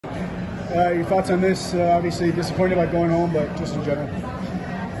Your thoughts on this? Obviously disappointed about going home, but just in general.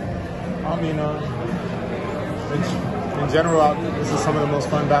 I mean, in general, this is some of the most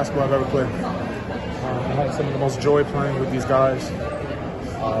fun basketball I've ever played. I had some of the most joy playing with these guys.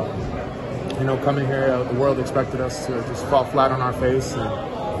 Coming here, the world expected us to just fall flat on our face and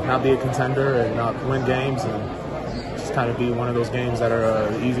not be a contender and not win games and just kind of be one of those games that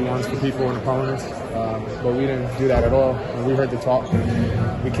are easy ones for people and opponents. But we didn't do that at all. We heard the talk.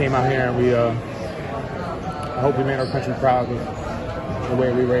 We came out here and I hope we made our country proud with the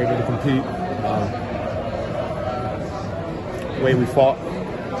way we were able to compete, the way we fought.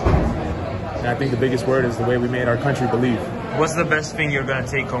 And I think the biggest word is the way we made our country believe. What's the best thing you're going to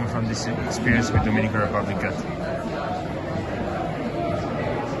take home from this experience with Dominican Republic?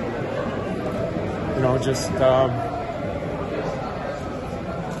 Just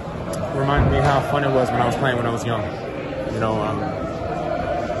reminded me how fun it was when I was playing when I was young.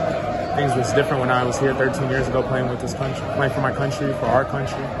 Things was different when I was here 13 years ago playing with this country, playing for my country, for our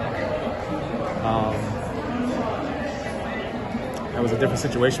country. It was a different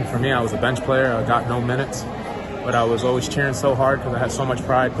situation for me. I was a bench player. I got no minutes, but I was always cheering so hard because I had so much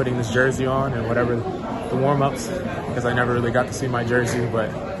pride putting this jersey on and whatever the warm-ups, because I never really got to see my jersey. But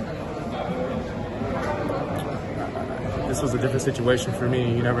this was a different situation for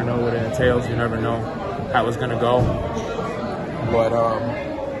me. You never know what it entails. You never know how it's going to go. But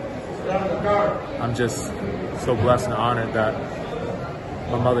I'm just so blessed and honored that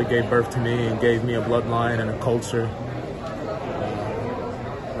my mother gave birth to me and gave me a bloodline and a culture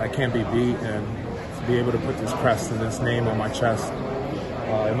that can't be beat, and to be able to put this crest and this name on my chest,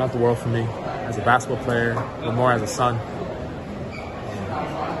 it meant the world for me as a basketball player, but more as a son.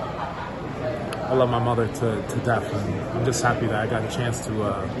 I love my mother to death, and I'm just happy that I got a chance to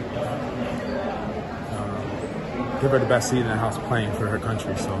give her the best seat in the house playing for her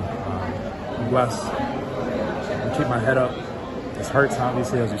country. So I'm blessed. I keep my head up. This hurts,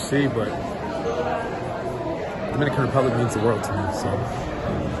 obviously, as you see, but Dominican Republic means the world to me. So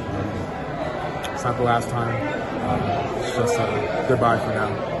it's not the last time. It's just goodbye for now.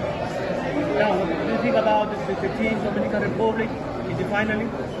 Now, what do you think about the team, Dominican Republic, in the finale?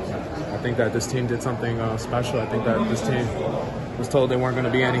 I think that this team did something special. I think that this team was told they weren't going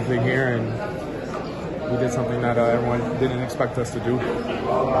to be anything here, and we did something that everyone didn't expect us to do. I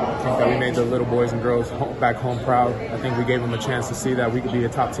think that we made the little boys and girls back home proud. I think we gave them a chance to see that we could be a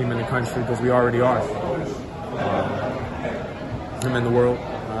top team in the country, because we already are. And in the world.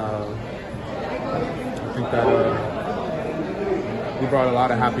 I think that we brought a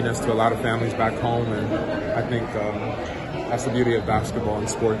lot of happiness to a lot of families back home, and I think that's the beauty of basketball and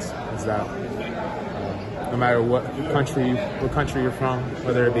sports, is that no matter what country you're from,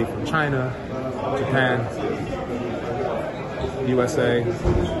 whether it be from China, Japan, USA,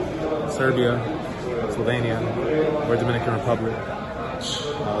 Serbia, Slovenia, or Dominican Republic,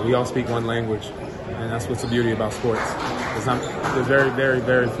 we all speak one language, and that's what's the beauty about sports. There's very, very,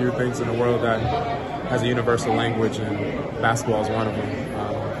 very few things in the world that has a universal language, and basketball is one of them.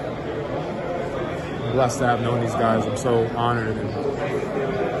 I'm blessed to have known these guys. I'm so honored and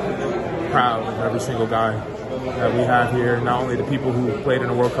proud of every single guy that we have here. Not only the people who played in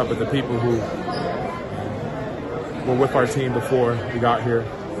the World Cup, but the people who were with our team before we got here.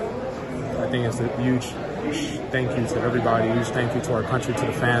 I think it's a huge thank you to everybody. A huge thank you to our country, to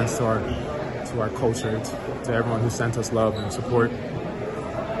the fans, to our culture, to everyone who sent us love and support.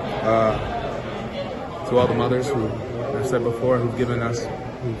 To all the mothers who, I've said before, who've given us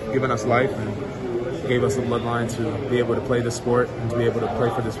life and gave us a bloodline to be able to play this sport and to be able to play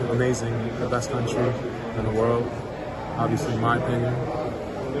for this amazing, the best country in the world. Obviously, in my opinion.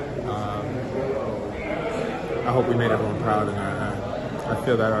 I hope we made everyone proud, and I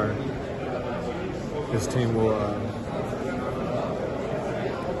feel that this team will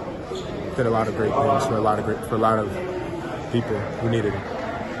did a lot of great things for a lot of people who needed it.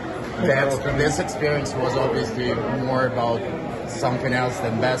 This experience was obviously more about something else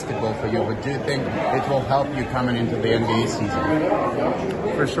than basketball for you, but do you think it will help you coming into the NBA season?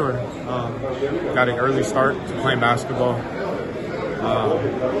 For sure. Got an early start to playing basketball.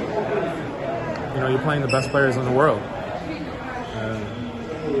 You're playing the best players in the world.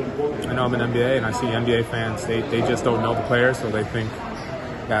 I know I'm in NBA, and I see NBA fans, they just don't know the players, so they think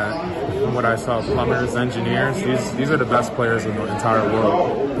that, from what I saw, plumbers, engineers, these are the best players in the entire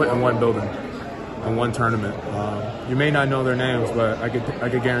world, put in one building, in one tournament. You may not know their names, but I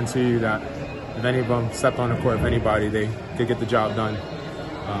could guarantee you that if any of them stepped on the court, if anybody, they could get the job done.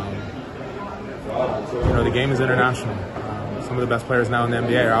 The game is international. Some of the best players now in the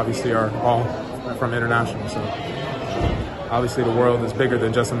NBA obviously are all from international. So obviously the world is bigger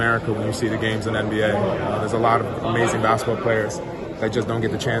than just America when you see the games in NBA. There's a lot of amazing basketball players that just don't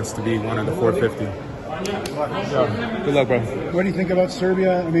get the chance to be one of the 450. Good luck, bro. What do you think about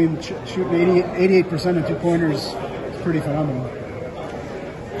Serbia? I mean, shooting 88% of two-pointers is pretty phenomenal.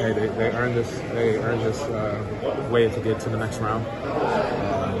 Hey, they earned this. They earned this way to get to the next round.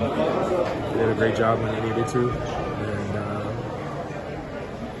 They did a great job when they needed to, and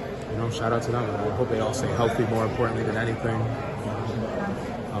shout out to them. I hope they all stay healthy. More importantly than anything,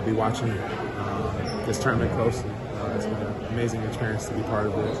 I'll be watching this tournament closely. It's been an amazing experience to be part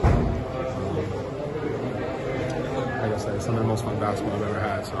of it. Like I said, some of the most fun basketball I've ever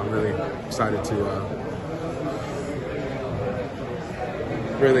had. So I'm really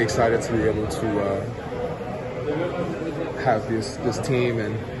excited to be able to have this team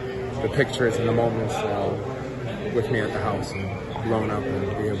and the pictures and the moments with me at the house and blown up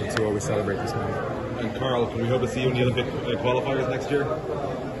and be able to always celebrate this night. And Karl, can we hope to see you in the Olympic qualifiers next year?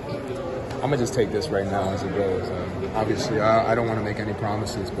 I'm gonna just take this right now as it goes. Obviously, I don't want to make any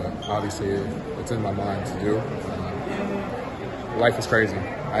promises, but obviously it's in my mind to do. Life is crazy.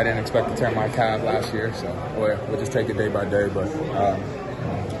 I didn't expect to tear my calf last year, so we'll just take it day by day. But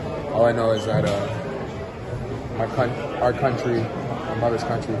all I know is that our country, my mother's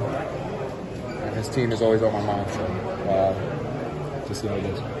country, and his team is always on my mind. So just see how it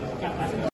goes.